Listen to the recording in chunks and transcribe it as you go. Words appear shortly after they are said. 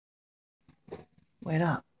Wait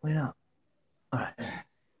up, wait up. Alright.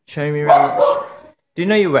 Show me around the... Do you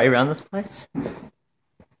know your way around this place?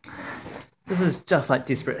 This is just like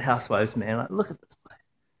Desperate Housewives, man. Like, look at this place.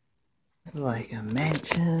 This is like a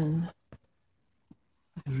mansion.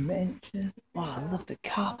 Like a mansion. Oh, I love the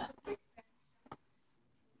carpet.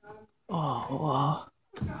 Oh, wow.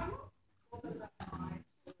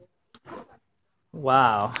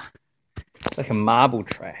 Wow. It's like a marble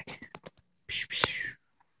track.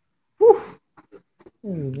 Whew.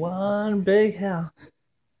 One big house.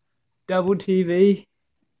 Double TV.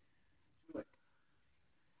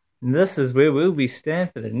 And this is where we'll be staying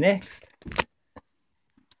for the next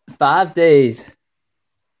 5 days.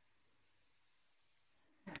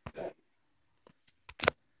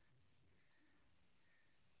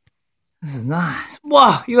 This is nice.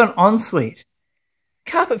 Wow, you got an ensuite.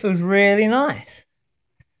 Carpet feels really nice.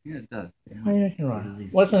 Yeah, it does. What do you reckon, Ryan?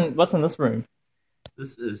 What's in this room?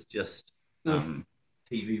 This is just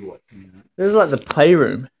TV watching. This is like the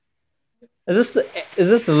playroom. Is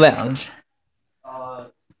this the lounge?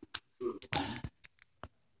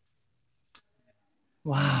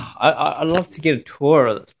 Wow, I'd love to get a tour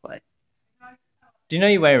of this place. Do you know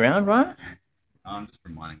your way around, Ryan? I'm just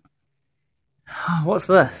reminding Oh, what's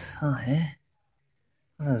this? Oh, yeah.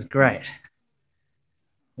 That is great.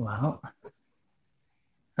 Well.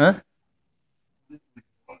 Huh?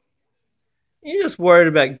 You're just worried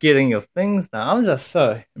about getting your things now. I'm just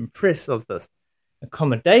so impressed of this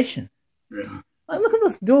accommodation. Really? Like, look at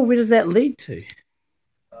this door. Where does that lead to?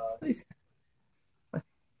 Like,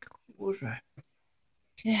 wardrobe.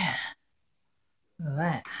 Yeah. Look at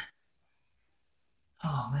that.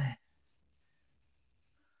 Oh, man.